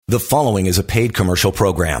The following is a paid commercial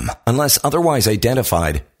program. Unless otherwise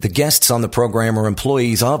identified, the guests on the program are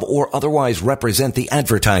employees of or otherwise represent the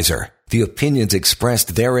advertiser. The opinions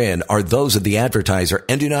expressed therein are those of the advertiser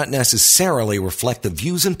and do not necessarily reflect the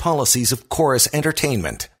views and policies of Chorus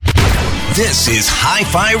Entertainment. This is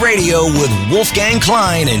Hi-Fi Radio with Wolfgang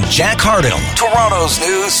Klein and Jack Hardell. Toronto's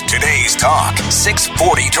news, today's talk,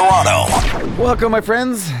 640 Toronto. Welcome, my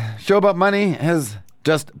friends. Show about money has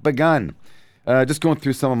just begun. Just going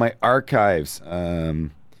through some of my archives.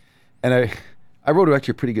 And I wrote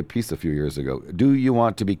actually a pretty good piece a few years ago. Do you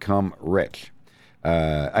want to become rich?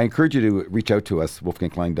 I encourage you to reach out to us,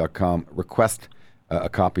 wolfgangklein.com, request a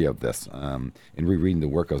copy of this. In rereading the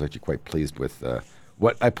work, I was actually quite pleased with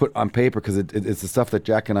what I put on paper, because it's the stuff that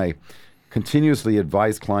Jack and I continuously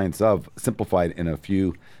advise clients of, simplified in a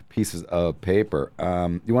few pieces of paper.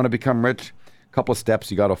 You want to become rich? Couple of steps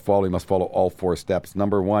you got to follow. You must follow all 4 steps.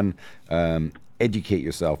 Number 1, educate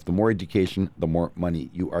yourself. The more education, the more money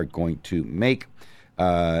you are going to make.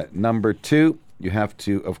 Number 2, you have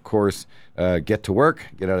to, of course, get to work,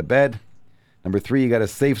 get out of bed. Number 3, you got to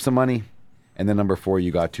save some money. And then number 4,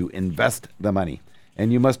 you got to invest the money.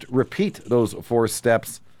 And you must repeat those 4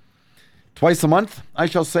 steps twice a month, I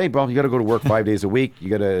shall say. Well, you got to go to work 5 days a week.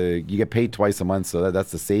 You get paid twice a month, so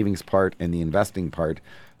that's the savings part and the investing part.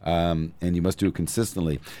 And you must do it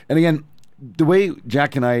consistently. And again, the way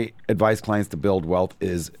Jack and I advise clients to build wealth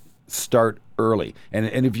is start early.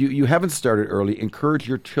 And if you haven't started early, encourage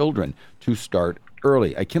your children to start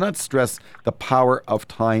early. I cannot stress the power of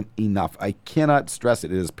time enough. I cannot stress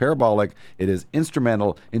it. It is parabolic. It is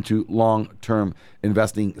instrumental into long-term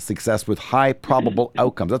investing success with high probable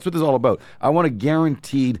outcomes. That's what this is all about. I want a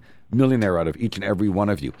guaranteed millionaire out of each and every one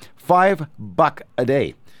of you. $5 a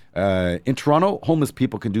day. In Toronto, homeless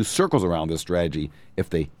people can do circles around this strategy if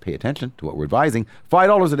they pay attention to what we're advising.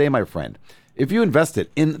 $5 a day, my friend. If you invest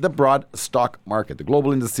it in the broad stock market, the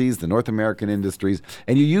global indices, the North American industries,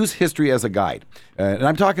 and you use history as a guide, and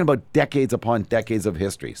I'm talking about decades upon decades of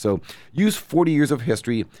history. So use 40 years of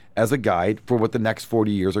history as a guide for what the next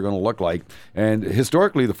 40 years are going to look like. And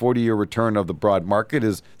historically, the 40-year return of the broad market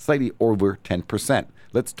is slightly over 10%.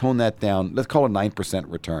 Let's tone that down. Let's call it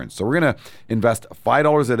 9% return. So we're going to invest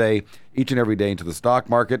 $5 a day each and every day into the stock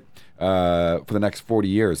market for the next 40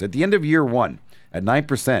 years. At the end of year 1, at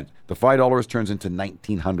 9%, the $5 turns into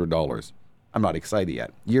 $1,900. I'm not excited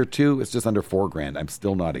yet. Year 2, it's just under $4,000. I'm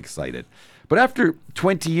still not excited. But after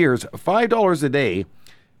 20 years, $5 a day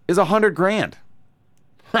is $100,000.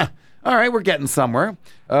 Huh. All right, we're getting somewhere.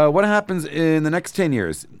 What happens in the next 10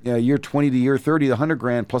 years? Year 20 to year 30, the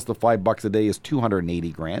 $100,000 plus the $5 a day is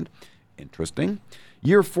 $280,000. Interesting.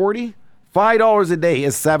 Year 40, $5 a day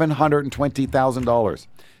is $720,000.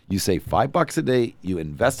 You save $5 a day. You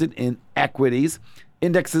invest it in equities,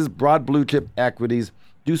 indexes, broad blue chip equities.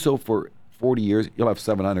 Do so for 40 years. You'll have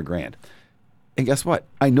 $700,000. And guess what?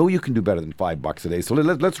 I know you can do better than $5 a day. So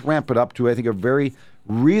let's ramp it up to, I think, a very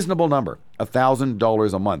reasonable number,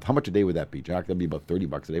 $1,000 a month. How much a day would that be, Jack? That'd be about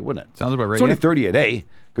 $30 a day, wouldn't it? Sounds about right. It's only $30 a day.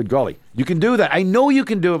 Good golly. You can do that. I know you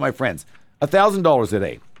can do it, my friends. $1,000 a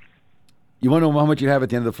day. You want to know how much you have at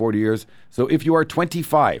the end of the 40 years? So if you are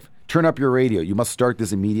 25, turn up your radio. You must start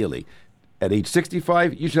this immediately. At age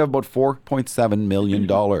 65, you should have about $4.7 million.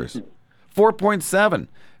 4.7.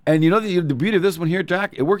 And you know the beauty of this one here,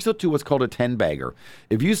 Jack? It works out to what's called a 10-bagger.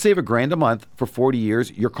 If you save $1,000 a month for 40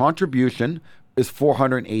 years, your contribution is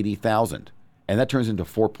 $480,000. And that turns into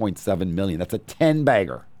 $4.7 million. That's a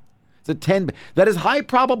 10-bagger. It's a 10. That is high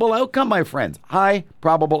probable outcome, my friends. High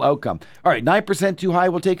probable outcome. All right, 9% too high,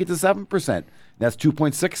 we'll take it to 7%. That's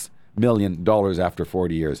 $2.6 million after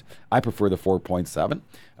 40 years. I prefer the 4.7.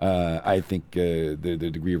 I think the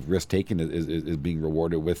degree of risk taken is being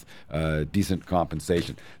rewarded with decent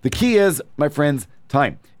compensation. The key is, my friends,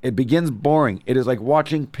 time. It begins boring. It is like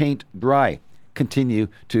watching paint dry. Continue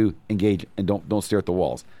to engage and don't stare at the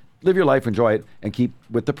walls. Live your life, enjoy it, and keep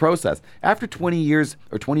with the process. After 20 years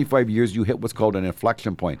or 25 years, you hit what's called an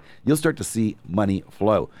inflection point. You'll start to see money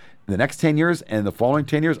flow. In the next 10 years and the following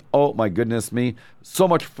 10 years, oh my goodness me, so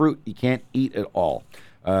much fruit you can't eat it all.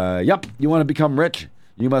 You want to become rich,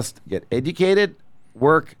 you must get educated,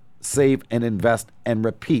 work, save, and invest, and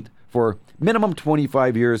repeat for minimum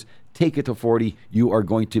 25 years. Take it to 40. You are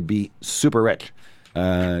going to be super rich.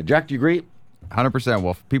 Jack, do you agree? 100%,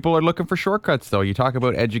 Wolf. People are looking for shortcuts, though. You talk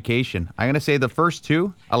about education. I'm going to say the first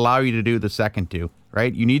 2 allow you to do the second 2,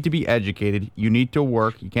 right? You need to be educated. You need to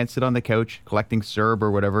work. You can't sit on the couch collecting CERB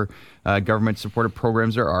or whatever government-supported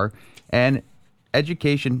programs there are. And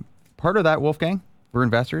education, part of that, Wolfgang, for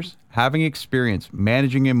investors, having experience,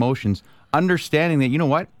 managing emotions, understanding that, you know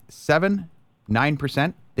what, 7,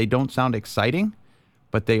 9%, they don't sound exciting,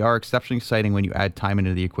 but they are exceptionally exciting when you add time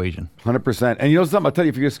into the equation. 100%. And you know something? I'll tell you,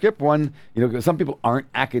 if you skip one, some people aren't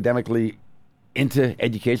academically into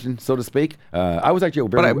education, so to speak. I was actually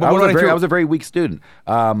I was a very weak student.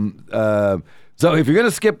 So if you're going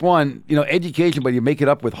to skip one, education, but you make it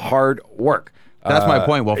up with hard work. That's my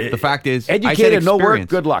point. Well, the fact is, educated, no work,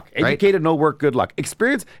 good luck. Right? Educated, no work, good luck.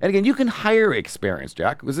 Experience, and again, you can hire experience,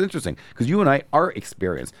 Jack. It was interesting because you and I are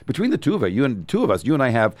experienced. Between the two of us, you and I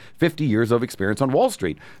have 50 years of experience on Wall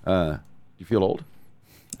Street. You feel old?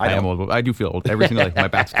 I am old. I do feel old every single day. My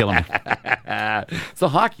back's killing me. It's the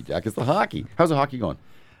hockey, Jack. It's the hockey. How's the hockey going?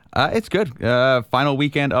 It's good. Final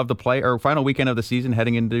weekend of the season,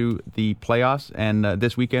 heading into the playoffs, and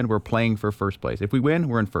this weekend we're playing for first place. If we win,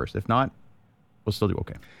 we're in first. If not, we'll still do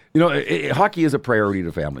okay. Hockey is a priority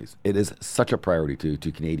to families. It is such a priority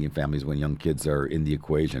to Canadian families when young kids are in the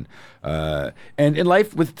equation. And in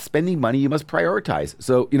life, with spending money, you must prioritize.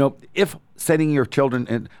 So, if sending your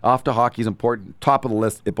children off to hockey is important, top of the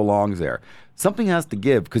list, it belongs there. Something has to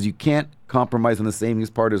give because you can't compromise on the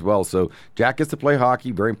savings part as well. So Jack gets to play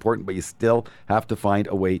hockey, very important, but you still have to find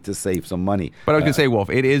a way to save some money. But I was going to say,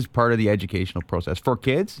 Wolf, it is part of the educational process. For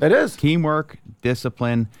kids, it is. Teamwork,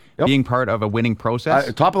 discipline, being part of a winning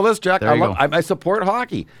process. Top of the list, Jack. There I support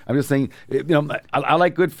hockey. I'm just saying, I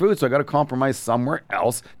like good food, so I got to compromise somewhere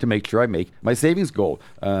else to make sure I make my savings goal.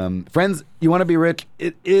 Friends, you want to be rich?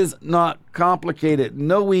 It is not complicated.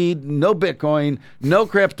 No weed, no Bitcoin, no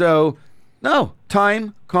crypto. No,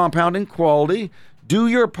 time, compounding, quality. Do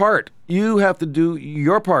your part. You have to do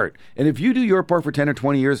your part. And if you do your part for 10 or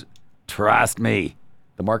 20 years, trust me,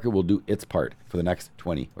 the market will do its part for the next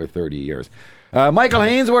 20 or 30 years. Michael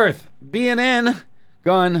Hainsworth, BNN,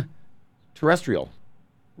 gone terrestrial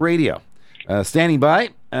radio. Standing by.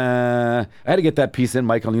 I had to get that piece in,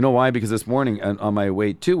 Michael. You know why? Because this morning on my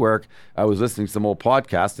way to work, I was listening to some old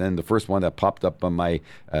podcasts, and the first one that popped up on my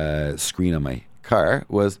screen on my car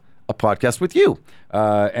was a podcast with you.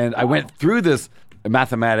 And I went through this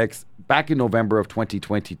mathematics back in November of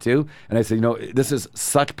 2022. And I said, this is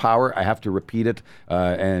such power. I have to repeat it.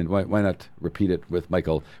 And why not repeat it with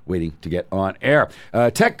Michael waiting to get on air?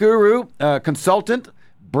 Tech guru, consultant,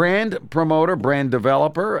 brand promoter, brand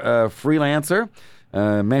developer, freelancer,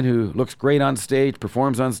 man who looks great on stage,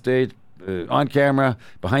 performs on stage, on camera,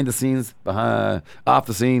 behind the scenes, off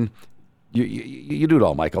the scene. You do it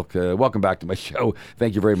all, Michael. Welcome back to my show.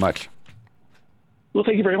 Thank you very much. Well,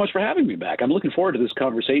 thank you very much for having me back. I'm looking forward to this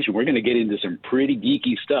conversation. We're going to get into some pretty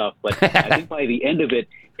geeky stuff, but I think by the end of it,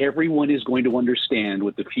 everyone is going to understand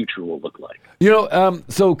what the future will look like.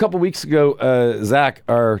 So a couple weeks ago, Zach,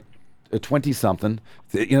 our 20-something,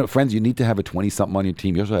 friends, you need to have a 20-something on your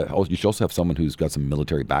team. You should also have someone who's got some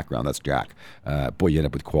military background. That's Jack. Boy, you end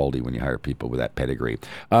up with quality when you hire people with that pedigree.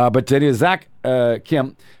 But it is Zach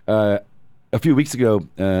Kim. A few weeks ago,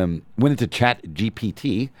 went into Chat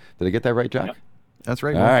GPT. Did I get that right, Jack? Yep. That's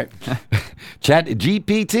right. All right. Chat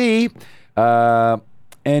GPT.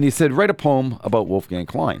 And he said, write a poem about Wolfgang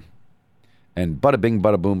Klein. And bada bing,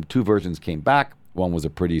 bada boom, 2 versions came back. One was a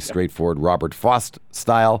pretty straightforward Robert Frost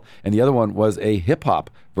style, and the other one was a hip-hop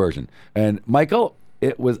version. And Michael,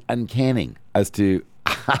 it was uncanny as to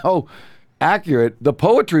how accurate the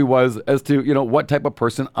poetry was as to, what type of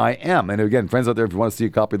person I am. And again, friends out there, if you want to see a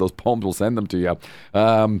copy of those poems, we'll send them to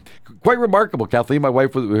you. Quite remarkable. Kathleen, my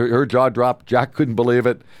wife, her jaw dropped. Jack couldn't believe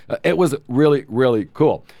it. It was really, really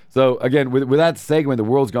cool. So again, with that segment, the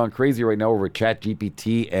world's gone crazy right now over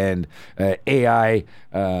ChatGPT and AI.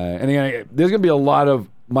 And again, there's going to be a lot of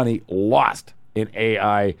money lost in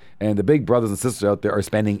AI, and the big brothers and sisters out there are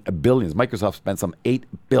spending billions. Microsoft spent some $8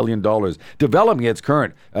 billion developing its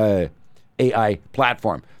current AI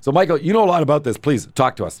platform. So, Michael, you know a lot about this. Please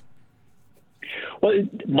talk to us. Well,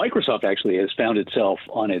 Microsoft actually has found itself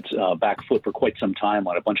on its back foot for quite some time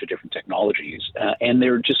on a bunch of different technologies, and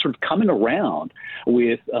they're just sort of coming around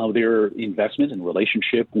with their investment and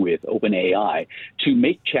relationship with OpenAI to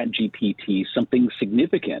make ChatGPT something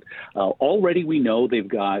significant. Already we know they've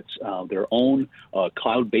got their own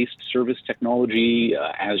cloud-based service technology,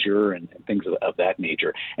 Azure and things of that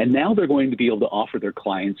nature, and now they're going to be able to offer their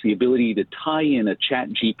clients the ability to tie in a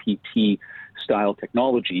ChatGPT style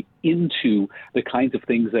technology into the kinds of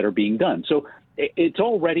things that are being done. So it's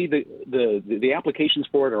already the applications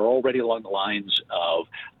for it are already along the lines of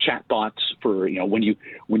chatbots for when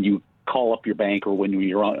you call up your bank or when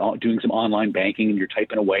you're doing some online banking and you're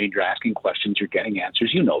typing away and you're asking questions, you're getting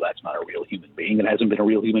answers. That's not a real human being. It hasn't been a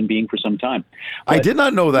real human being for some time. But I did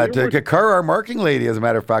not know that. Kara, our marketing lady, as a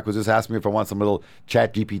matter of fact, was just asking me if I want some little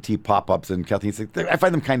ChatGPT pop-ups, and Kathleen said, I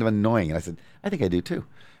find them kind of annoying. And I said, I think I do too.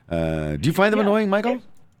 Do you find them annoying, Michael?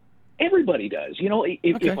 Everybody does. You know,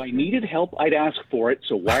 if I needed help, I'd ask for it.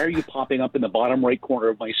 So why are you popping up in the bottom right corner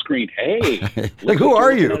of my screen? Hey, like who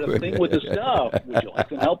are you? A thing with the stuff. Would you like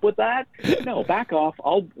some help with that? No, back off.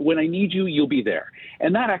 When I need you, you'll be there.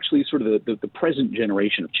 And that actually is sort of the present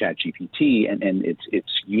generation of ChatGPT and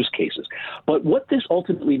its use cases. But what this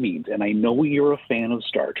ultimately means, and I know you're a fan of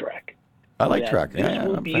Star Trek. I like Trek. This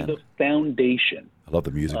will be the foundation. I love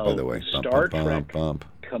the music, by the way. Star Trek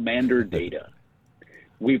Commander Data.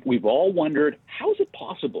 We've all wondered, how is it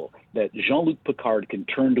possible that Jean-Luc Picard can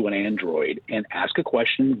turn to an android and ask a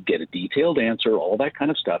question, get a detailed answer, all that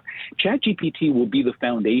kind of stuff? ChatGPT will be the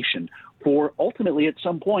foundation for ultimately at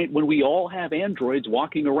some point when we all have androids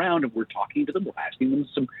walking around and we're talking to them, we're asking them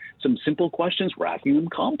some simple questions, we're asking them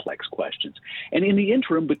complex questions. And in the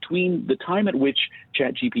interim, between the time at which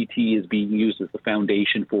ChatGPT is being used as the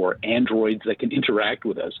foundation for androids that can interact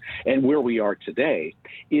with us and where we are today,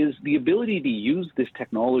 is the ability to use this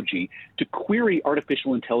technology to query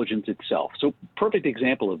artificial intelligence itself. So perfect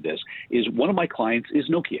example of this is one of my clients is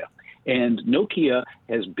Nokia. And Nokia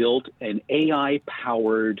has built an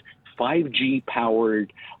AI-powered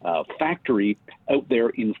 5G-powered factory out there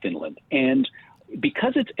in Finland. And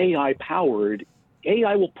because it's AI-powered,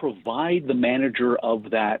 AI will provide the manager of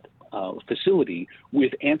that facility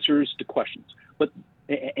with answers to questions,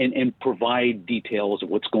 and provide details of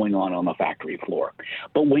what's going on the factory floor.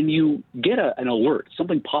 But when you get an alert,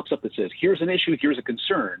 something pops up that says, here's an issue, here's a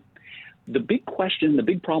concern, the big question, the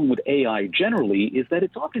big problem with AI generally is that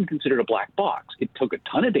it's often considered a black box. It took a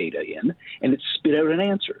ton of data in and it spit out an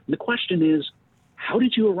answer. The question is, how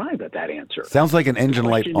did you arrive at that answer? Sounds like an engine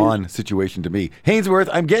light on situation to me. Hainsworth,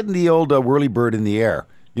 I'm getting the old whirly bird in the air.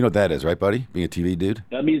 You know what that is, right, buddy? Being a TV dude.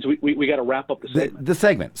 That means we got to wrap up the segment. The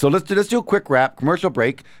segment. So let's do a quick wrap, commercial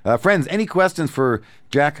break. Friends, any questions for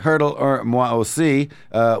Jack Hartle or moi aussi?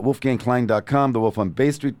 WolfgangKlein.com,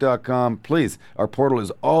 thewolfonbaystreet.com. Please, our portal is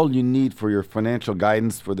all you need for your financial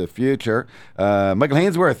guidance for the future. Michael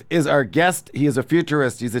Hainsworth is our guest. He is a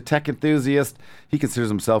futurist. He's a tech enthusiast. He considers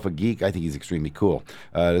himself a geek. I think he's extremely cool.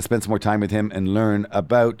 To spend some more time with him and learn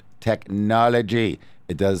about technology.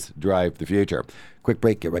 It does drive the future. Quick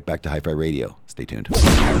break, get right back to Hi-Fi Radio. Stay tuned.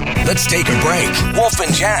 Let's take a break. Wolf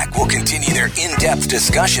and Jack will continue their in-depth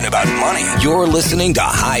discussion about money. You're listening to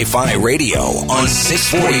Hi-Fi Radio on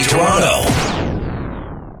 640 Toronto.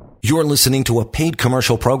 You're listening to a paid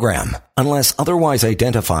commercial program. Unless otherwise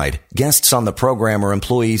identified, guests on the program are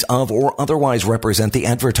employees of or otherwise represent the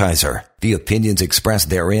advertiser. The opinions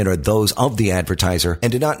expressed therein are those of the advertiser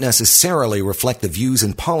and do not necessarily reflect the views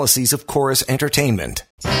and policies of Chorus Entertainment.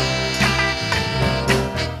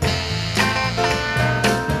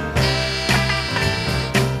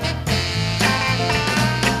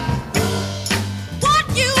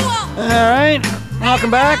 All right,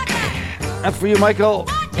 welcome back. That's for you, Michael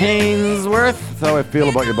Hainsworth. That's how I feel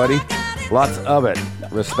about you, buddy. Lots of it.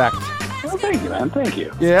 Respect. Well, thank you, man. Thank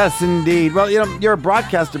you. Yes, indeed. Well, you're a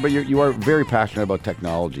broadcaster, but you are very passionate about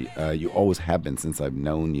technology. You always have been since I've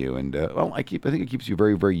known you, and I think it keeps you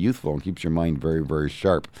very, very youthful and keeps your mind very, very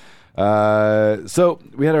sharp. So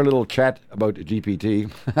we had our little chat about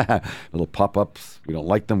GPT, little pop-ups. We don't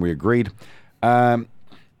like them. We agreed.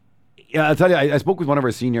 Yeah, I'll tell you, I spoke with one of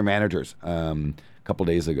our senior managers a couple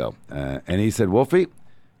days ago, and he said, Wolfie,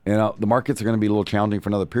 the markets are going to be a little challenging for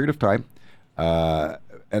another period of time,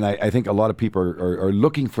 and I think a lot of people are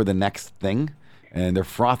looking for the next thing, and they're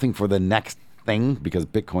frothing for the next thing because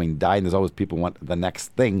Bitcoin died, and there's always people who want the next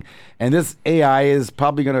thing, and this AI is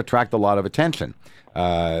probably going to attract a lot of attention.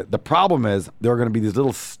 The problem is there are going to be these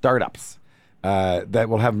little startups that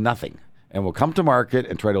will have nothing and will come to market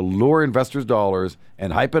and try to lure investors' dollars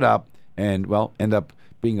and hype it up, and end up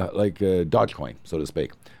being like Dogecoin, so to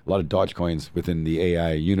speak. A lot of Dogecoins within the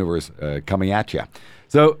AI universe coming at you.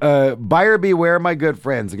 So buyer beware, my good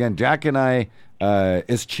friends. Again, Jack and I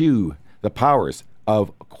eschew the powers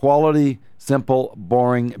of quality, simple,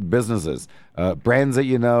 boring businesses. Brands that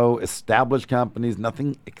you know, established companies,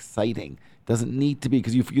 nothing exciting. Doesn't need to be,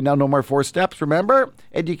 because you now know my 4 steps, remember?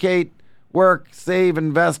 Educate, work, save,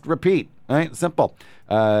 invest, repeat. Right? Simple.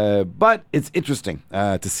 But it's interesting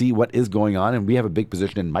to see what is going on. And we have a big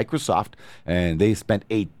position in Microsoft, and they spent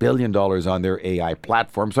 $8 billion on their AI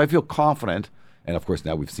platform. So I feel confident. And of course,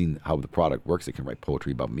 now we've seen how the product works. They can write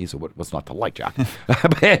poetry about me. So what's not to like, Jack?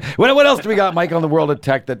 What else do we got, Mike, on the world of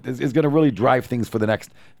tech that is going to really drive things for the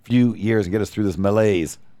next few years and get us through this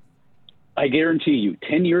malaise? I guarantee you,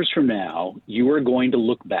 10 years from now, you are going to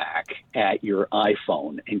look back at your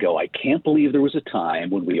iPhone and go, I can't believe there was a time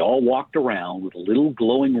when we all walked around with little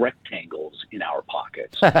glowing rectangles in our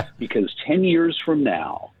pockets. Because 10 years from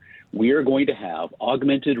now, we are going to have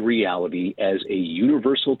augmented reality as a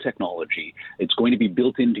universal technology. It's going to be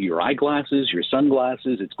built into your eyeglasses, your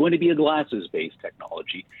sunglasses. It's going to be a glasses-based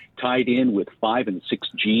technology tied in with 5 and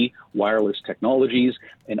 6G wireless technologies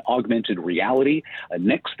and augmented reality.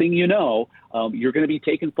 Next thing you know, you're going to be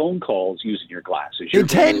taking phone calls using your glasses. In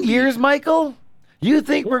 10 years, Michael? You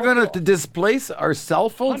think we're going to displace our cell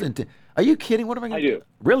phones? Are you kidding? What am I going to do?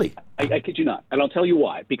 Really? I kid you not. And I'll tell you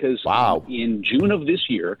why. Because in June of this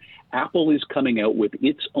year, Apple is coming out with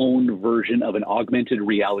its own version of an augmented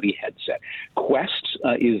reality headset. Quest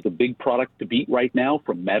is the big product to beat right now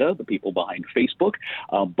from Meta, the people behind Facebook.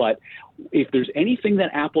 But if there's anything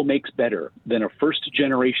that Apple makes better than a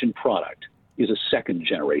first-generation product, is a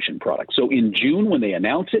second-generation product. So in June, when they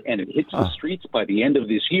announce it and it hits the streets by the end of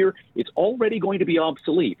this year, it's already going to be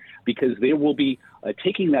obsolete because they will be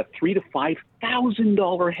taking that $3,000 to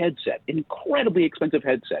 $5,000 headset, incredibly expensive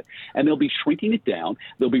headset, and they'll be shrinking it down.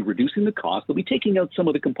 They'll be reducing the cost. They'll be taking out some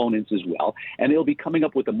of the components as well, and they'll be coming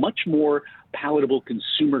up with a much more palatable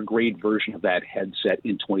consumer-grade version of that headset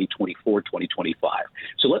in 2024, 2025.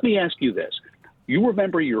 So let me ask you this. You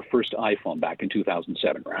remember your first iPhone back in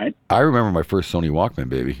 2007, right? I remember my first Sony Walkman,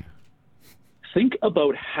 baby. Think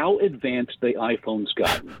about how advanced the iPhone's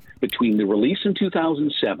gotten between the release in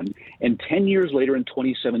 2007 and 10 years later in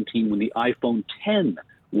 2017 when the iPhone X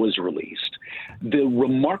was released. The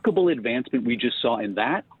remarkable advancement we just saw in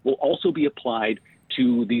that will also be applied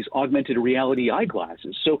to these augmented reality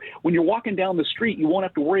eyeglasses. So when you're walking down the street, you won't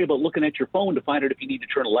have to worry about looking at your phone to find out if you need to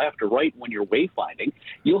turn left or right when you're wayfinding.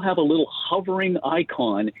 You'll have a little hovering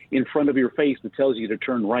icon in front of your face that tells you to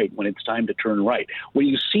turn right when it's time to turn right. When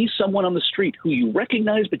you see someone on the street who you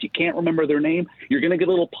recognize but you can't remember their name, you're going to get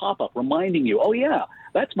a little pop-up reminding you, oh yeah,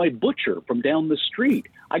 that's my butcher from down the street.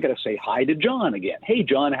 I got to say hi to John again. Hey,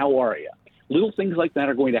 John, how are you? Little things like that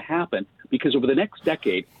are going to happen because over the next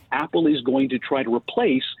decade, Apple is going to try to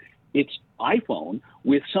replace its iPhone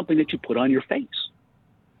with something that you put on your face.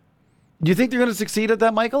 Do you think they're going to succeed at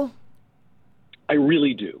that, Michael? I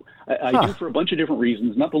really do. I do for a bunch of different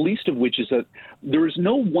reasons, not the least of which is that there is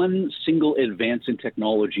no one single advance in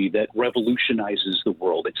technology that revolutionizes the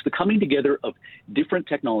world. It's the coming together of different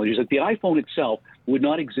technologies. Like the iPhone itself would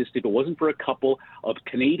not exist if it wasn't for a couple of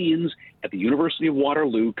Canadians at the University of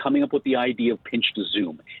Waterloo coming up with the idea of pinch to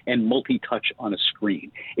zoom and multi-touch on a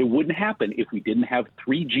screen. It wouldn't happen if we didn't have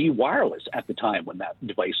 3G wireless at the time when that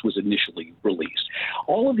device was initially released.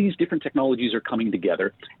 All of these different technologies are coming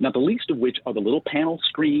together, not the least of which are the little panel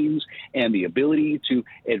screens and the ability to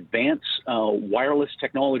advance wireless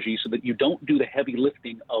technology so that you don't do the heavy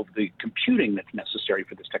lifting of the computing that's necessary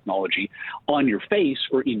for this technology on your face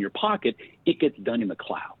or in your pocket. It gets done in the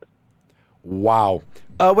cloud. Wow.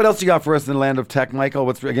 What else you got for us in the land of tech, Michael?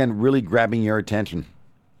 What's, again, really grabbing your attention?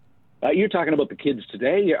 You're talking about the kids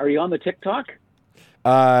today. Are you on the TikTok?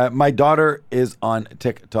 My daughter is on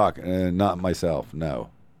TikTok, not myself, no.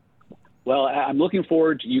 Well, I'm looking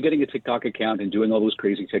forward to you getting a TikTok account and doing all those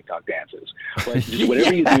crazy TikTok dances. But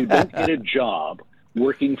whatever you do, don't get a job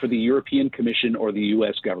working for the European Commission or the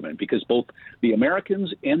U.S. government, because both the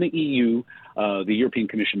Americans and the EU, the European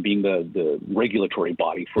Commission being the regulatory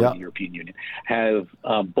body for the European Union, have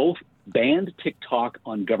both banned TikTok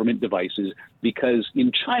on government devices because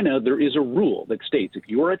in China there is a rule that states if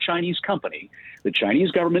you are a Chinese company, the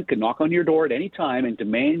Chinese government can knock on your door at any time and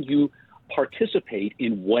demand you participate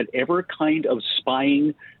in whatever kind of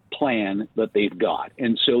spying plan that they've got.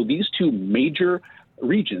 And so these two major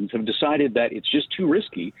regions have decided that it's just too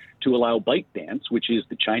risky to allow ByteDance, which is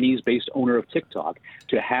the Chinese-based owner of TikTok,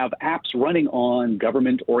 to have apps running on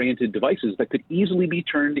government-oriented devices that could easily be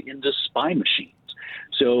turned into spy machines.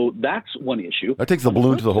 So that's one issue. That takes the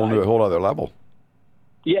balloon to the whole other level.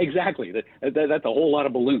 Yeah, exactly. That's a whole lot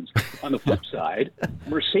of balloons. On the flip side,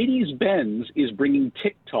 Mercedes-Benz is bringing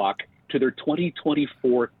TikTok to their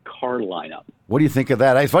 2024 car lineup. What do you think of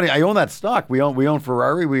that? It's funny. I own that stock. We own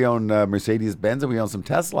Ferrari, we own Mercedes-Benz, and we own some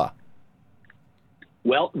Tesla.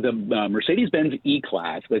 Well, the Mercedes-Benz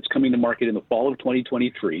E-Class that's coming to market in the fall of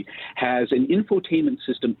 2023 has an infotainment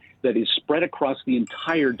system that is spread across the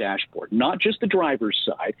entire dashboard, not just the driver's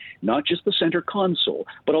side, not just the center console,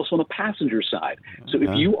 but also on the passenger side. So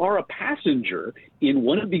if you are a passenger in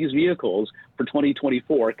one of these vehicles for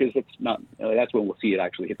 2024, because it's not, that's when we'll see it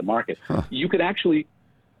actually hit the market, you could actually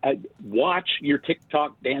watch your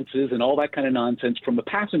TikTok dances and all that kind of nonsense from the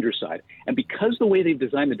passenger side. And because the way they've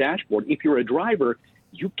designed the dashboard, if you're a driver,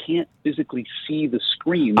 you can't physically see the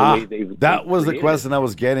screen the way they've That was created. the question I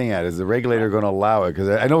was getting at. Is the regulator going to allow it? Because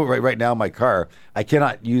I know right now in my car, I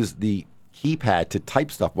cannot use the keypad to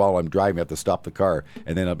type stuff while I'm driving. I have to stop the car,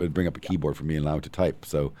 and then I'll bring up a keyboard for me and allow it to type.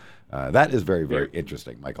 So that is very, very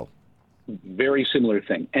interesting, Michael. Very similar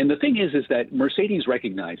thing. And the thing is that Mercedes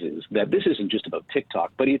recognizes that this isn't just about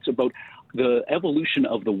TikTok, but it's about the evolution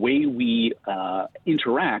of the way we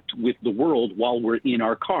interact with the world while we're in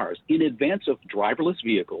our cars. In advance of driverless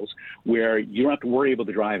vehicles, where you don't have to worry about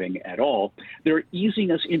the driving at all, they're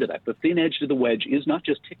easing us into that. The thin edge to the wedge is not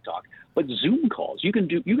just TikTok, but Zoom calls. You can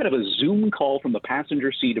have a Zoom call from the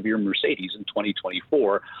passenger seat of your Mercedes in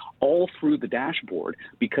 2024, all through the dashboard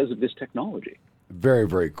because of this technology. Very,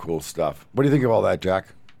 very cool stuff. What do you think of all that, Jack?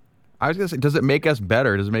 I was going to say, does it make us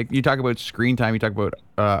better? Does it make, you talk about screen time, you talk about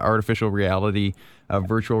artificial reality,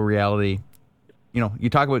 virtual reality. You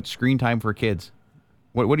talk about screen time for kids.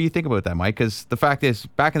 What do you think about that, Mike? Because the fact is,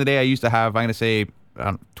 back in the day, I used to have, I'm going to say,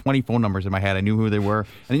 20 phone numbers in my head. I knew who they were.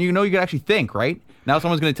 And then you could actually think, right? Now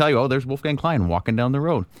someone's going to tell you, oh, there's Wolfgang Klein walking down the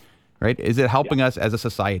road, right? Is it helping us as a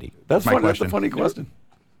society? That's funny. That's a funny question.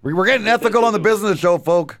 We're getting ethical on the business show,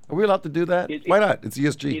 folk. Are we allowed to do that? Why not? It's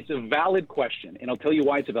ESG. It's a valid question, and I'll tell you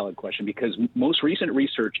why it's a valid question, because most recent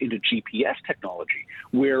research into GPS technology,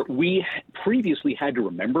 where we previously had to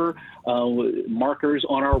remember markers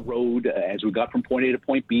on our road as we got from point A to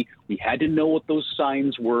point B, we had to know what those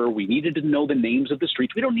signs were. We needed to know the names of the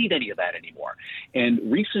streets. We don't need any of that anymore. And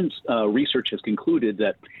recent research has concluded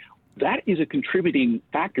that is a contributing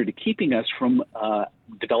factor to keeping us from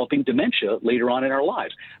developing dementia later on in our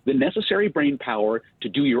lives. The necessary brain power to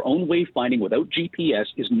do your own wayfinding without GPS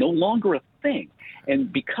is no longer a thing.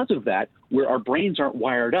 And because of that, where our brains aren't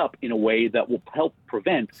wired up in a way that will help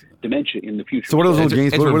prevent dementia in the future. So what are those little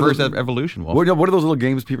games? It's reverse evolution. What are those little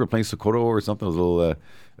games people are playing, Sokoto or something? Those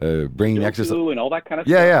little brain exercises and all that kind of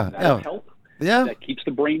stuff. That'll help. Yeah. That keeps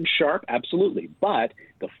the brain sharp, absolutely. But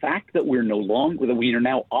the fact that we are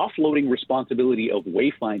now offloading responsibility of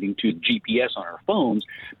wayfinding to GPS on our phones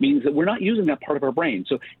means that we're not using that part of our brain.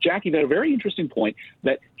 So, Jack, you've got a very interesting point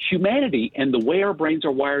that humanity and the way our brains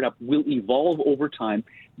are wired up will evolve over time,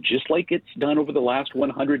 just like it's done over the last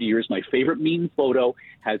 100 years. My favorite meme photo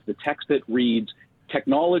has the text that reads,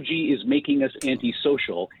 "Technology is making us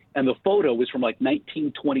antisocial." And the photo is from like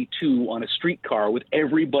 1922 on a streetcar with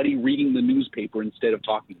everybody reading the newspaper instead of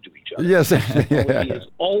talking to each other. Yes. Technology has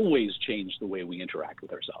always changed the way we interact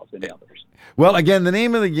with ourselves and others. Well, again, the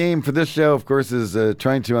name of the game for this show, of course, is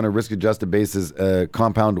trying to, on a risk-adjusted basis,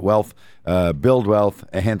 compound wealth, build wealth,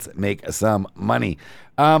 and hence make some money.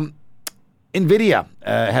 NVIDIA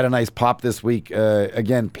had a nice pop this week,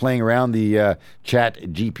 again, playing around the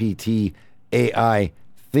ChatGPT AI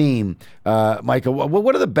theme. Michael,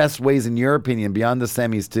 what are the best ways, in your opinion, beyond the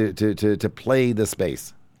semis, to play the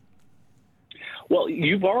space? Well,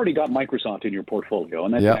 you've already got Microsoft in your portfolio,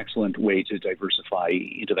 and that's an excellent way to diversify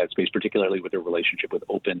into that space, particularly with their relationship with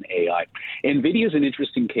OpenAI. NVIDIA is an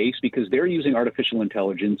interesting case because they're using artificial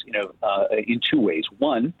intelligence in two ways.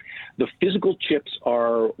 One, the physical chips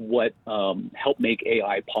are what help make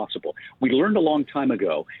AI possible. We learned a long time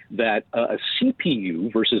ago that a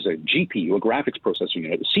CPU versus a GPU, a graphics processing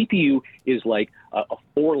unit, a CPU is like a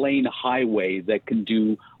four-lane highway that can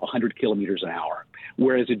do 100 kilometers an hour,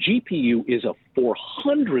 whereas a GPU is a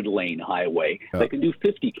 400-lane highway that can do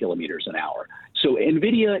 50 kilometers an hour. So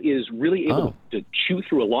NVIDIA is really able to chew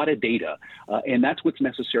through a lot of data, and that's what's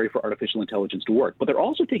necessary for artificial intelligence to work. But they're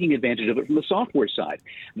also taking advantage of it from the software side.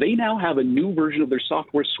 They now have a new version of their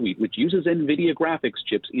software suite, which uses NVIDIA graphics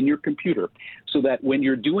chips in your computer, so that when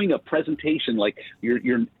you're doing a presentation, like you're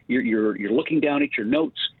looking down at your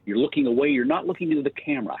notes, you're looking away, you're not looking into the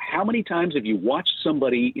camera. How many times have you watched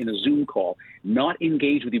somebody in a Zoom call not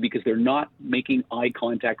engage with you because they're not making eye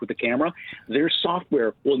contact with the camera? Their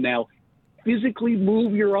software will now physically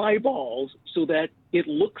move your eyeballs so that it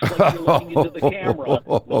looks like you're looking into the camera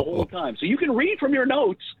the whole time. So you can read from your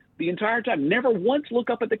notes the entire time. Never once look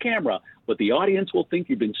up at the camera, but the audience will think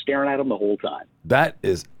you've been staring at them the whole time. That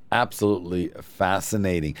is absolutely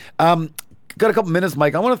fascinating. Got a couple minutes,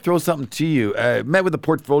 Mike. I want to throw something to you. Met with the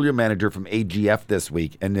portfolio manager from AGF this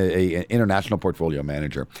week, and an international portfolio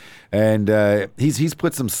manager, and he's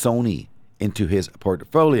put some Sony into his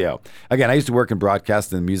portfolio. Again, I used to work in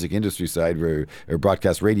broadcast and the music industry side, or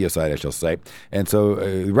broadcast radio side, I shall say. And so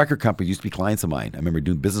record companies used to be clients of mine. I remember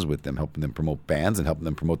doing business with them, helping them promote bands and helping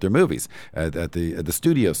them promote their movies at the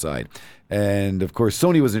studio side. And of course,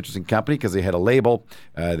 Sony was an interesting company because they had a label.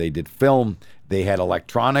 They did film. They had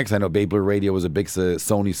electronics. I know Bay Blue Radio was a big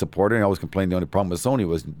Sony supporter, and I always complained the only problem with Sony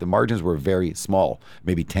was the margins were very small,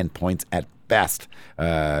 maybe 10 points at best.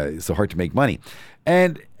 So hard to make money.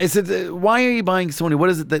 And I said, why are you buying Sony?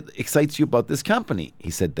 What is it that excites you about this company?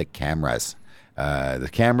 He said, the cameras. The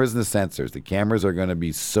cameras and the sensors. The cameras are going to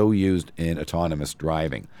be so used in autonomous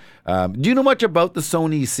driving. Do you know much about the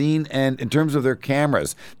Sony scene? And in terms of their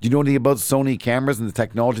cameras, do you know anything about Sony cameras and the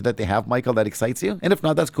technology that they have, Michael, that excites you? And if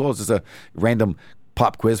not, that's cool. It's just a random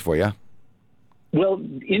pop quiz for you. Well,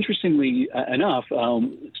 interestingly enough,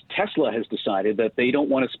 Tesla has decided that they don't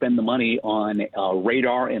want to spend the money on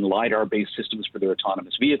radar and LiDAR-based systems for their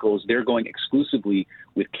autonomous vehicles. They're going exclusively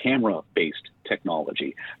with camera-based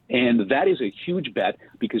technology. And that is a huge bet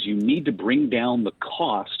because you need to bring down the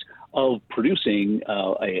cost of producing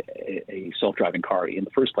a self-driving car in the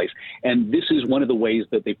first place. And this is one of the ways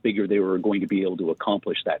that they figured they were going to be able to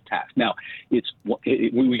accomplish that task. Now, we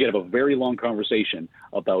could have a very long conversation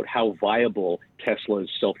about how viable Tesla's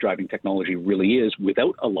self-driving technology really is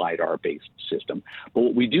without a LiDAR-based system. But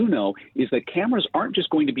what we do know is that cameras aren't just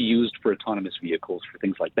going to be used for autonomous vehicles, for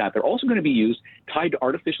things like that. They're also going to be used tied to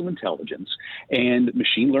artificial intelligence and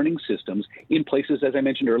machine learning systems in places, as I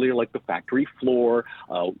mentioned earlier, like the factory floor.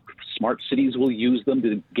 Smart cities will use them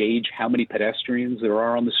to gauge how many pedestrians there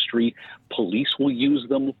are on the street. Police will use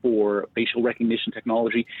them for facial recognition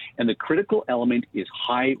technology. And the critical element is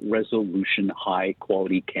high-resolution,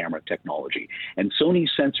 high-quality camera technology. And Sony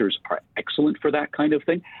sensors are excellent for that kind of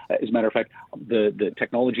thing. As a matter of fact, the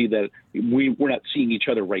technology that we're not seeing each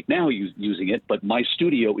other right now using it, but my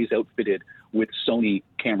studio is outfitted with Sony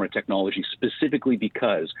camera technology specifically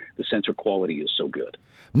because the sensor quality is so good.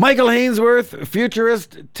 Michael Hainsworth,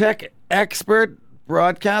 futurist, tech expert,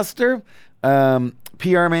 broadcaster,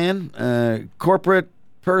 PR man, corporate,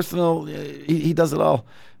 personal, he does it all.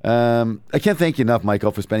 I can't thank you enough,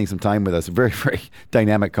 Michael, for spending some time with us. A very, very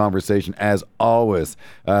dynamic conversation, as always.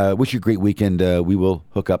 Wish you a great weekend. We will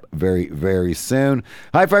hook up very, very soon.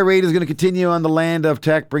 Hi-Fi Radio is going to continue on the land of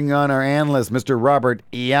tech, bringing on our analyst, Mr. Robert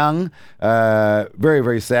Young. Very,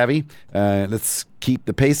 very savvy. Let's keep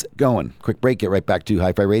the pace going. Quick break. Get right back to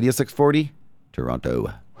Hi-Fi Radio 640,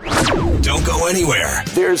 Toronto. Don't go anywhere.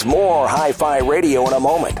 There's more Hi-Fi Radio in a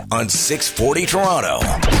moment on 640 Toronto.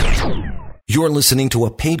 You're listening to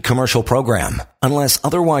a paid commercial program. Unless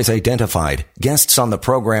otherwise identified, guests on the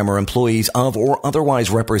program are employees of or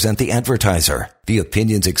otherwise represent the advertiser. The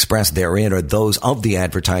opinions expressed therein are those of the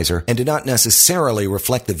advertiser and do not necessarily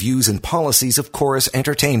reflect the views and policies of Chorus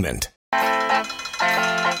Entertainment.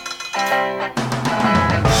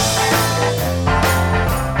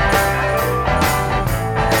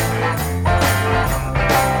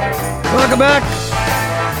 Welcome back.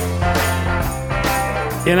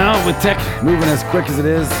 You know, with tech moving as quick as it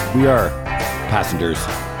is, we are passengers.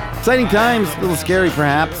 Exciting times, a little scary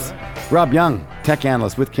perhaps. Rob Young, tech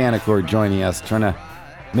analyst with Canaccord, joining us, trying to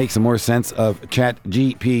make some more sense of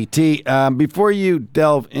ChatGPT. Before you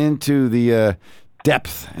delve into the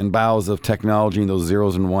depth and bowels of technology and those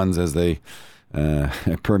zeros and ones as they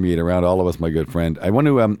permeate around all of us, my good friend, I want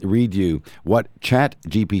to read you what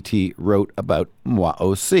ChatGPT wrote about Moi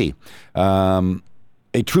Aussi.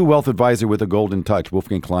 A true wealth advisor with a golden touch,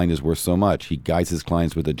 Wolfgang Klein is worth so much. He guides his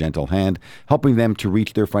clients with a gentle hand, helping them to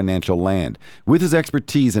reach their financial land. With his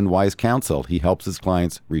expertise and wise counsel, he helps his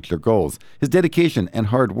clients reach their goals. His dedication and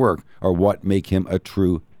hard work are what make him a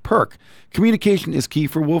true perk. Communication is key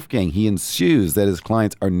for Wolfgang. He ensures that his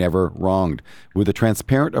clients are never wronged. With a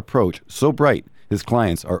transparent approach so bright, his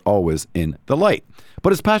clients are always in the light. But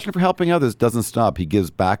his passion for helping others doesn't stop. He gives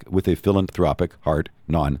back with a philanthropic heart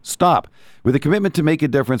non-stop. With a commitment to make a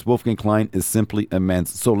difference, Wolfgang Klein is simply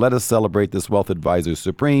immense. So let us celebrate this wealth advisor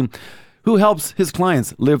supreme who helps his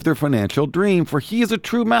clients live their financial dream. For he is a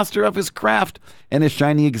true master of his craft and a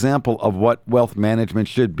shining example of what wealth management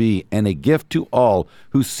should be, and a gift to all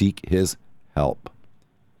who seek his help.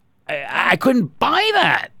 I couldn't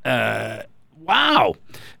buy that. Wow.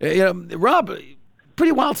 Rob,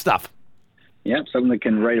 pretty wild stuff. Yeah, someone that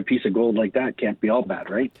can write a piece of gold like that can't be all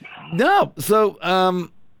bad, right? No. So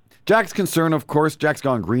Jack's concern, of course, Jack's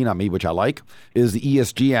gone green on me, which I like, is the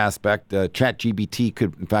ESG aspect. ChatGPT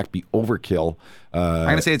could, in fact, be overkill. I'm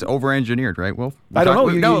going to say it's over-engineered, right, Wolf? I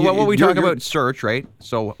don't know. We talk about search, right?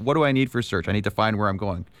 So what do I need for search? I need to find where I'm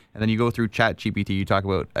going. And then you go through ChatGPT, you talk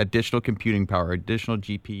about additional computing power, additional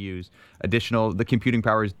GPUs, the computing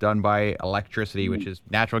power is done by electricity, which is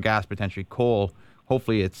natural gas, potentially coal.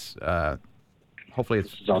 Hopefully it's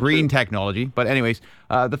green technology. But anyways,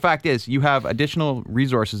 the fact is you have additional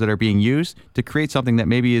resources that are being used to create something that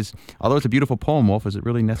maybe is, although it's a beautiful poem, Wolf, is it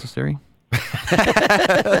really necessary?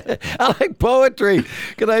 I like poetry.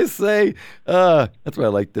 Can I say? That's why I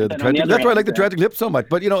like the tragic. That's why I like the tragic lip so much.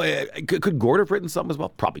 But could Gord have written something as well?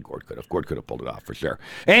 Probably Gord could have. Gord could have pulled it off for sure.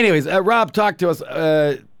 Anyways, Rob, talk to us.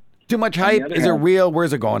 Too much hype? Is it real?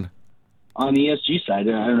 Where's it going? On the ESG side,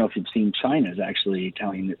 I don't know if you've seen, China is actually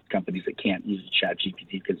telling that companies that can't use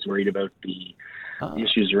ChatGPT because it's worried about the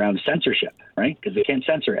issues around censorship, right? Because they can't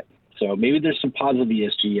censor it. So maybe there's some positive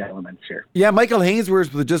ESG elements here. Yeah, Michael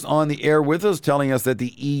Hainsworth was just on the air with us telling us that the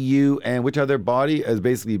EU and which other body is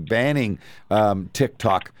basically banning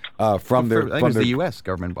TikTok from their... I think it was the U.S.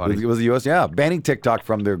 government body. It was the U.S., yeah. Banning TikTok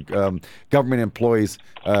from their government employees,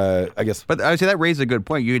 I guess. But I would say that raises a good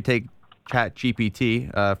point. You could take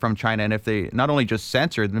ChatGPT from China, and if they not only just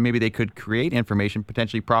censor, then maybe they could create information,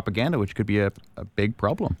 potentially propaganda, which could be a big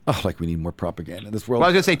problem. Oh, like we need more propaganda in this world. Well,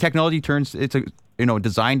 I was going to say technology turns, it's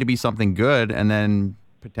designed to be something good, and then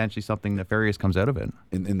potentially something nefarious comes out of it.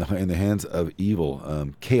 In the hands of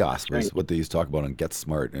evil, chaos was what they used to talk about on Get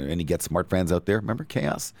Smart. Any Get Smart fans out there? Remember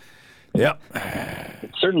chaos? Yeah.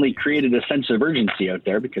 It certainly created a sense of urgency out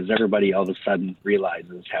there because everybody all of a sudden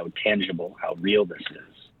realizes how tangible, how real this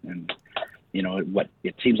is. And, what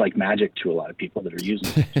it seems like magic to a lot of people that are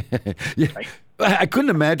using it. Yeah. Right? I couldn't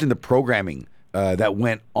imagine the programming that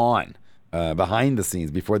went on behind the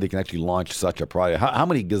scenes before they can actually launch such a product. How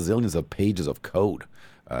many gazillions of pages of code?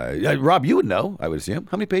 Rob, you would know, I would assume.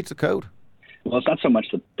 How many pages of code? Well, it's not so much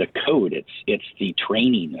the code. It's the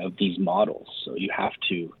training of these models. So you have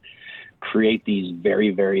to create these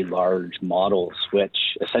very, very large models, which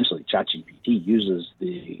essentially ChatGPT uses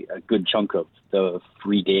a good chunk of the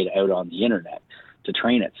free data out on the internet to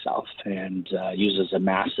train itself, and uses a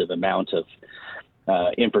massive amount of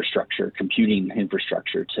computing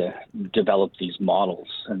infrastructure to develop these models.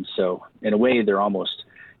 And so in a way, they're almost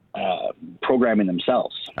programming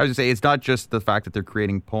themselves. I was going to say, it's not just the fact that they're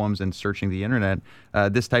creating poems and searching the internet.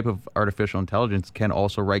 This type of artificial intelligence can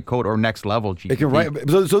also write code, or next level GPT. It can write.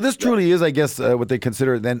 So this truly is, I guess, what they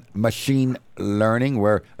consider then machine learning,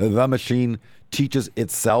 where the machine teaches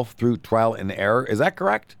itself through trial and error. Is that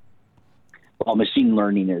correct? Well, machine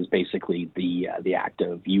learning is basically the act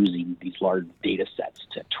of using these large data sets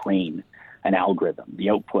to train an algorithm. The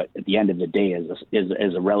output at the end of the day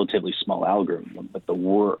is a relatively small algorithm, but the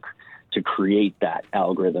work to create that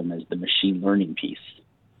algorithm is the machine learning piece.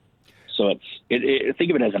 So think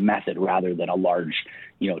of it as a method rather than a large,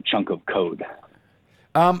 chunk of code.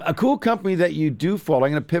 A cool company that you do follow,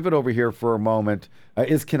 I'm going to pivot over here for a moment,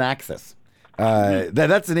 is Kinaxis.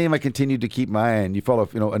 That's the name I continue to keep my eye on. You follow,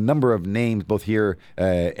 a number of names both here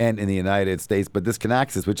and in the United States, but this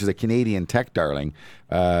Kinaxis, which is a Canadian tech darling,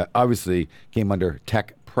 obviously came under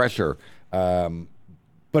tech pressure,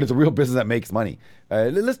 but it's a real business that makes money.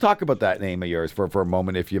 Let's talk about that name of yours for a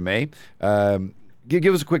moment, if you may.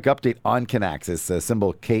 Give us a quick update on Kinaxis,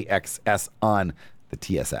 symbol KXS on the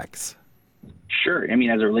TSX. Sure. I mean,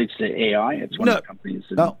 as it relates to AI, it's one of the companies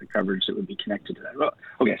in the coverage that would be connected to that. Well,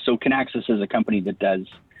 okay, so Kinaxis is a company that does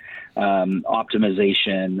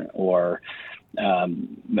optimization or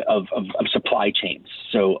of supply chains.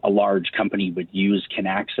 So a large company would use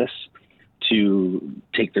Kinaxis to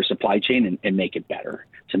take their supply chain and make it better,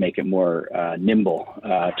 to make it more nimble,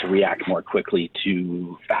 to react more quickly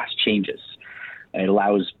to fast changes. It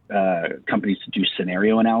allows companies to do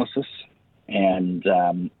scenario analysis, and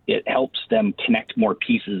it helps them connect more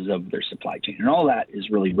pieces of their supply chain. And all that is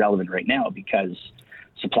really relevant right now because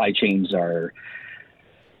supply chains are,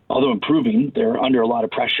 although improving, they're under a lot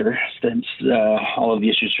of pressure since all of the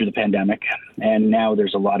issues through the pandemic. And now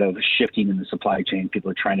there's a lot of shifting in the supply chain.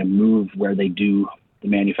 People are trying to move where they do the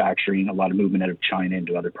manufacturing, a lot of movement out of China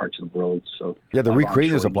into other parts of the world. So they're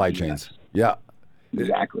recreating the supply chains. Yeah.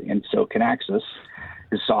 Exactly. And so Kinaxis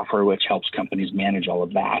is software which helps companies manage all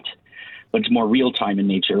of that. But it's more real-time in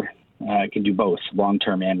nature. It can do both,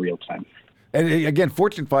 long-term and real-time. And again,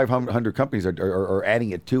 Fortune 500 companies are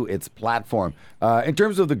adding it to its platform. In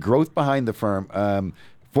terms of the growth behind the firm,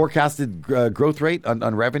 forecasted growth rate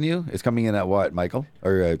on revenue is coming in at what, Michael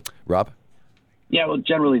or Rob? Yeah, well,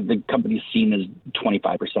 generally the company's seen as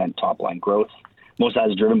 25% top-line growth. Most of that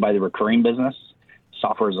is driven by the recurring business,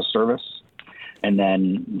 software as a service. And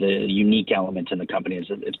then the unique element in the company is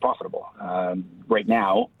it's profitable. Right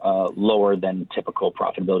now, lower than typical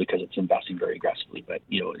profitability because it's investing very aggressively. But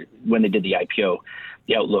when they did the IPO,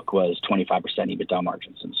 the outlook was 25% EBITDA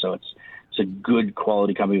margins, and so it's a good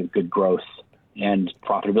quality company with good growth and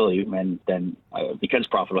profitability. And then because it's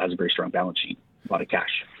profitable, it has a very strong balance sheet, a lot of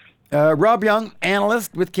cash. Rob Young,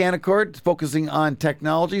 analyst with Canaccord, focusing on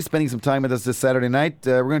technology, spending some time with us this Saturday night.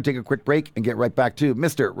 We're going to take a quick break and get right back to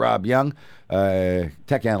Mr. Rob Young,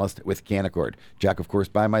 tech analyst with Canaccord. Jack, of course,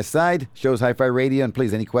 by my side. Show's Hi-Fi Radio, and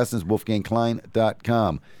please, any questions,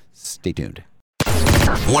 wolfgangklein.com. Stay tuned.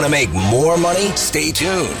 Want to make more money? Stay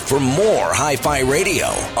tuned for more Hi-Fi Radio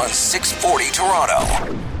on 640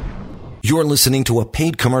 Toronto. You're listening to a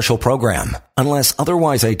paid commercial program. Unless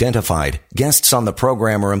otherwise identified, guests on the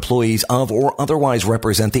program are employees of or otherwise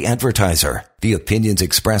represent the advertiser. The opinions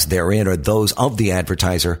expressed therein are those of the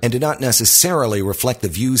advertiser and do not necessarily reflect the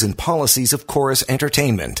views and policies of Chorus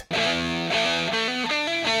Entertainment.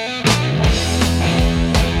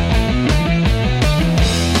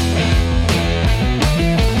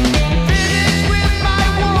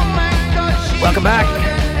 Welcome back,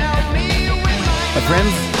 my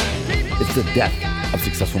friends. It's the death of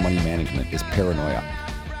successful money management is paranoia.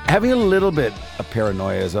 Having a little bit of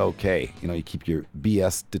paranoia is okay. You know, you keep your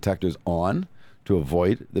BS detectors on to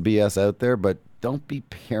avoid the BS out there, but don't be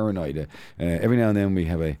paranoid. Every now and then we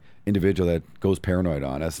have a individual that goes paranoid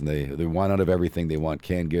on us, and they want out of everything. They want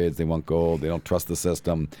canned goods, they want gold, they don't trust the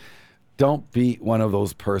system. Don't be one of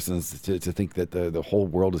those persons to think that the whole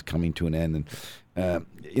world is coming to an end. And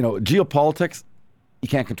geopolitics, you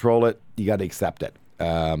can't control it. You got to accept it.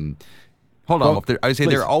 Hold on. I would say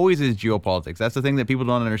there always is geopolitics. That's the thing that people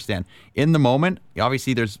don't understand. In the moment,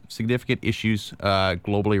 obviously, there's significant issues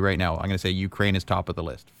globally right now. I'm going to say Ukraine is top of the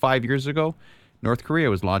list. 5 years ago, North Korea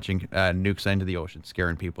was launching nukes into the ocean,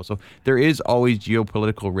 scaring people. So there is always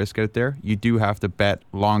geopolitical risk out there. You do have to bet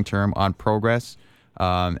long-term on progress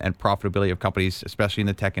and profitability of companies, especially in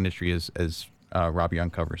the tech industry, as Rob Young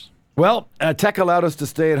covers. Well, tech allowed us to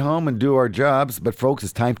stay at home and do our jobs, but folks,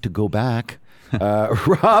 it's time to go back.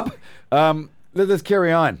 Rob, let's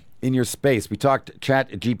carry on in your space. We talked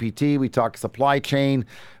ChatGPT, we talked supply chain.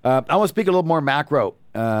 I want to speak a little more macro.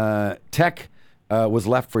 Tech was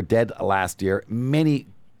left for dead last year. Many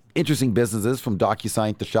interesting businesses from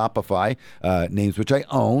DocuSign to Shopify, names which I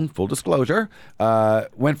own, full disclosure,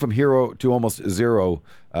 went from hero to almost zero.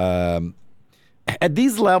 At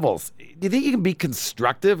these levels, do you think you can be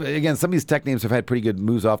constructive? Again, some of these tech names have had pretty good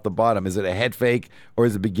moves off the bottom. Is it a head fake, or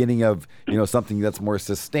is it the beginning of something that's more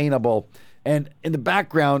sustainable? And in the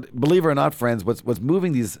background, believe it or not, friends, what's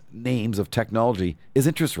moving these names of technology is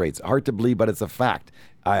interest rates. Hard to believe, but it's a fact.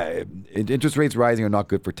 Interest rates rising are not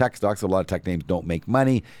good for tech stocks. A lot of tech names don't make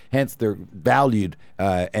money. Hence, they're valued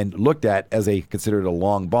and looked at as considered a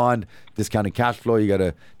long bond. Discounted cash flow, you got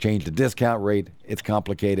to change the discount rate. It's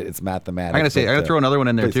complicated. It's mathematics. I'm going to throw another one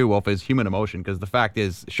in there too, Wolf, is human emotion, because the fact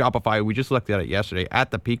is Shopify, we just looked at it yesterday, at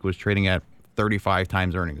the peak was trading at 35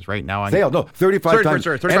 times earnings. Right now, 35 times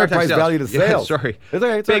 35 enterprise times value to sales. Yeah, sorry. It's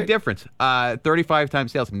okay, Big difference. 35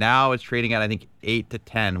 times sales. Now it's trading at, I think, 8 to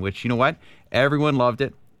 10, which, you know what? Everyone loved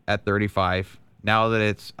it at 35. Now that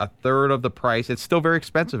it's a third of the price, it's still very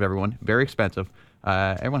expensive, everyone. Very expensive.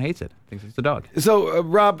 Everyone hates it. Thinks it's a dog. So,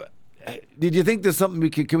 Rob, did you think there's something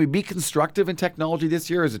can we be constructive in technology this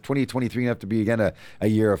year? Or is it 2023 have to be again a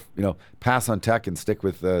year of pass on tech and stick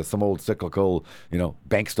with some old cyclical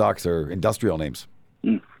bank stocks or industrial names?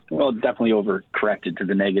 Well, definitely overcorrected to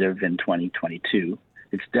the negative in 2022.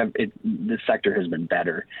 The sector has been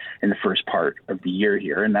better in the first part of the year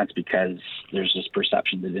here, and that's because there's this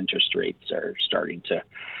perception that interest rates are starting to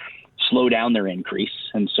slow down their increase,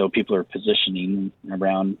 and so people are positioning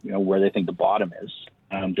around where they think the bottom is.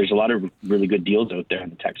 There's a lot of really good deals out there in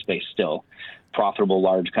the tech space still. Profitable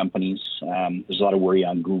large companies. There's a lot of worry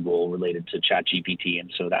on Google related to ChatGPT, and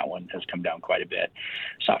so that one has come down quite a bit.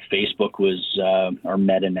 Saw Facebook or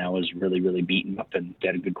Meta now is really, really beaten up, and they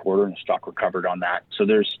had a good quarter, and the stock recovered on that. So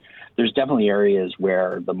there's definitely areas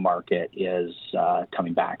where the market is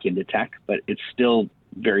coming back into tech, but it's still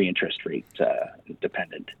very interest rate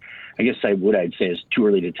dependent. I guess I'd say it's too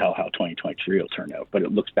early to tell how 2023 will turn out, but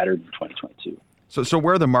it looks better than 2022. So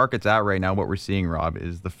where the market's at right now, what we're seeing, Rob,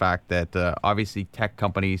 is the fact that obviously tech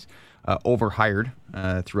companies overhired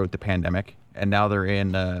throughout the pandemic, and now they're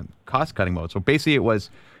in cost-cutting mode. So basically it was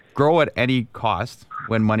grow at any cost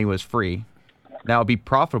when money was free. Now be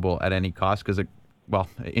profitable at any cost because,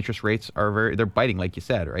 interest rates are they're biting, like you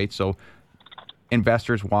said, right? So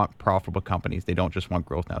investors want profitable companies. They don't just want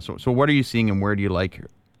growth now. So what are you seeing, and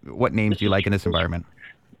what names do you like in this environment?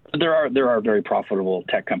 There are very profitable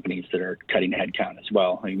tech companies that are cutting headcount as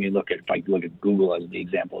well. I mean, if I look at Google as the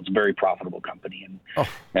example, it's a very profitable company, and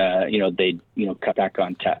they cut back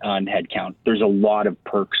on headcount. There's a lot of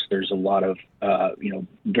perks. There's a lot of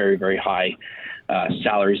very, very high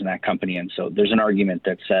salaries in that company, and so there's an argument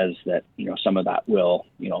that says that some of that will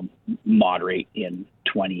moderate in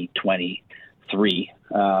 2023.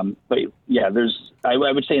 But yeah, I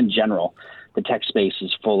would say in general, the tech space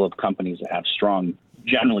is full of companies that have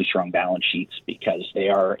generally strong balance sheets because they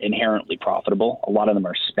are inherently profitable. A lot of them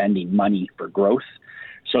are spending money for growth.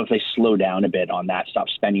 So if they slow down a bit on that, stop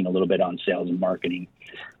spending a little bit on sales and marketing,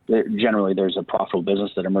 generally there's a profitable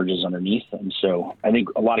business that emerges underneath. And so I think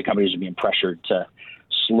a lot of companies are being pressured to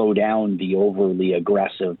slow down the overly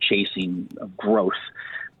aggressive chasing of growth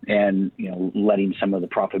and, letting some of the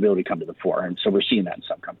profitability come to the fore. And so we're seeing that in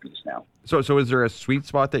some companies now. So is there a sweet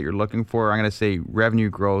spot that you're looking for? I'm going to say revenue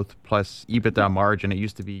growth plus EBITDA margin. It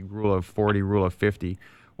used to be rule of 40, rule of 50.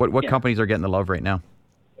 What companies are getting the love right now?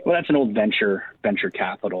 Well, that's an old venture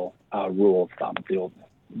capital rule of thumb, the old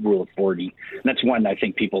rule of 40. And that's one I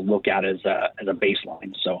think people look at as a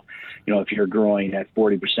baseline. So, if you're growing at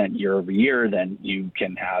 40% year over year, then you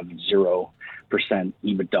can have 0%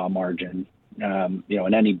 EBITDA margin. And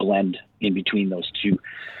any blend in between those two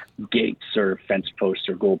gates or fence posts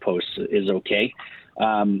or goal posts is okay.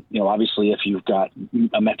 Obviously, if you've got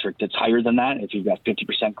a metric that's higher than that, if you've got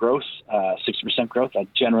 50% growth, 60% growth,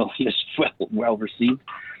 that generally is well received.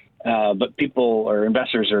 But people or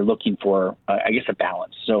investors are looking for, a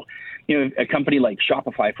balance. So, a company like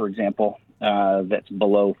Shopify, for example, that's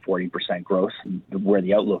below 40% growth, where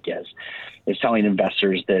the outlook is telling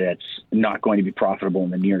investors that it's not going to be profitable in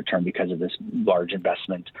the near term because of this large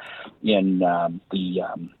investment in the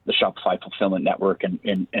Shopify fulfillment network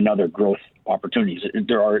and other growth opportunities.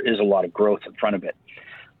 There is a lot of growth in front of it,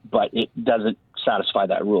 but it doesn't satisfy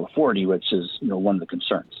that rule of 40, which is one of the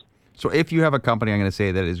concerns. So if you have a company, I'm going to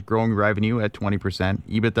say, that is growing revenue at 20%,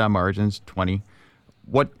 EBITDA margins 20%,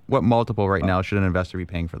 what multiple right now should an investor be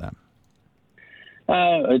paying for that?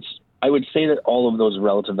 I would say that all of those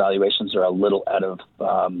relative valuations are a little out of,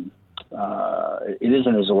 it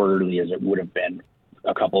isn't as orderly as it would have been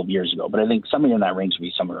a couple of years ago, but I think something in that range would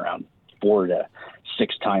be somewhere around 4 to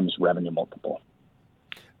 6 times revenue multiple.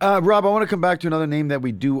 Rob, I want to come back to another name that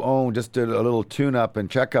we do own, just a little tune-up and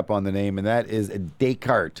check-up on the name, and that is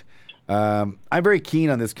Descartes. I'm very keen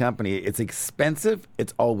on this company. It's expensive.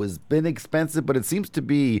 It's always been expensive, but it seems to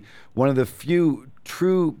be one of the few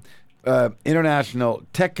true international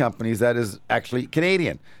tech companies that is actually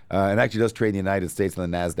Canadian and actually does trade in the United States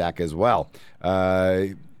and the NASDAQ as well.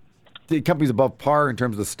 The company's above par in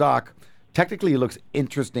terms of the stock. Technically, it looks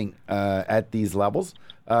interesting at these levels.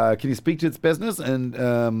 Can you speak to its business and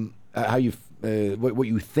how you what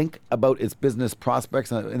you think about its business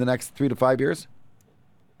prospects in the next 3 to 5 years?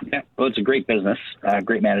 Yeah, well, it's a great business,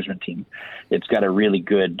 great management team. It's got a really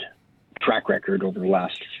good track record over the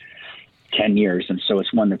last 10 years, and so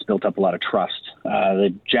it's one that's built up a lot of trust.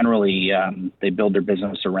 They generally they build their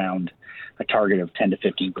business around a target of 10 to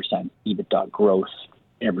 15% EBITDA growth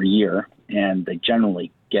every year, and they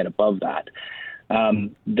generally get above that.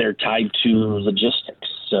 They're tied to logistics,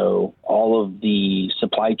 so all of the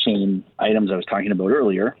supply chain items I was talking about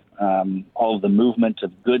earlier, all of the movement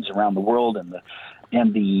of goods around the world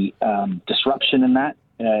and the disruption in that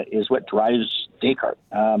is what drives Descartes.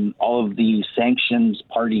 All of the sanctions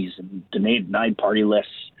parties and denied party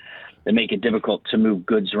lists that make it difficult to move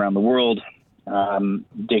goods around the world.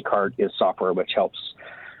 Descartes is software which helps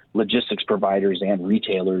logistics providers and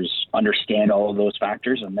retailers understand all of those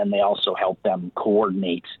factors, and then they also help them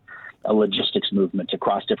coordinate a logistics movement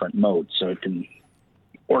across different modes, so it can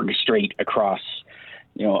orchestrate across,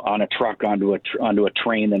 on a truck, onto a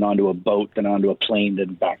train, then onto a boat, then onto a plane,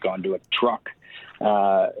 then back onto a truck.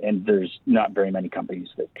 And there's not very many companies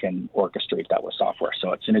that can orchestrate that with software,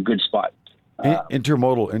 so it's in a good spot.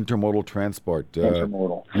 Intermodal transport.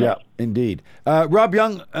 Intermodal. Yeah, indeed. Rob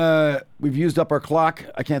Young, we've used up our clock.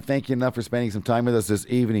 I can't thank you enough for spending some time with us this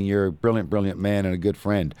evening. You're a brilliant, brilliant man and a good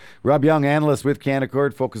friend. Rob Young, analyst with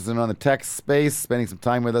Canaccord, focusing on the tech space, spending some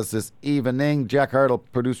time with us this evening. Jack Hartle,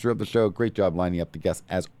 producer of the show. Great job lining up the guests,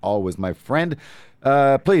 as always, my friend.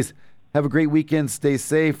 Please, have a great weekend. Stay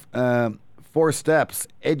safe. 4 steps: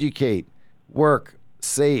 educate, work,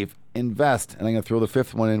 save, invest. And I'm going to throw the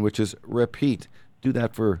 5th one in, which is repeat. Do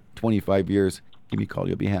that for 25 years. Give me a call.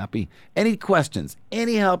 You'll be happy. Any questions,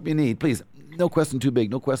 any help you need, please. No question too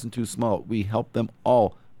big, no question too small. We help them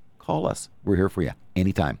all. Call us. We're here for you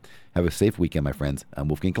anytime. Have a safe weekend, my friends. I'm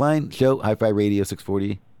Wolfgang Klein, show Hi-Fi Radio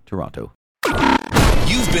 640, Toronto.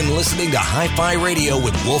 You've been listening to Hi-Fi Radio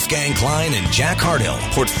with Wolfgang Klein and Jack Hartle,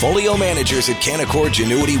 portfolio managers at Canaccord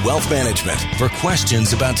Genuity Wealth Management. For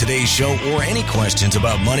questions about today's show or any questions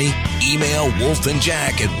about money, email Wolf and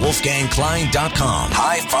Jack at wolfgangklein.com.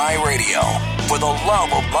 Hi-Fi Radio, for the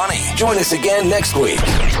love of money. Join us again next week.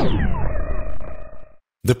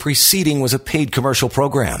 The preceding was a paid commercial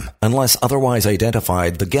program. Unless otherwise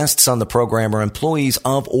identified, the guests on the program are employees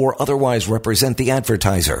of or otherwise represent the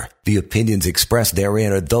advertiser. The opinions expressed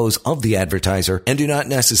therein are those of the advertiser and do not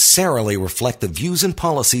necessarily reflect the views and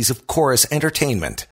policies of Chorus Entertainment.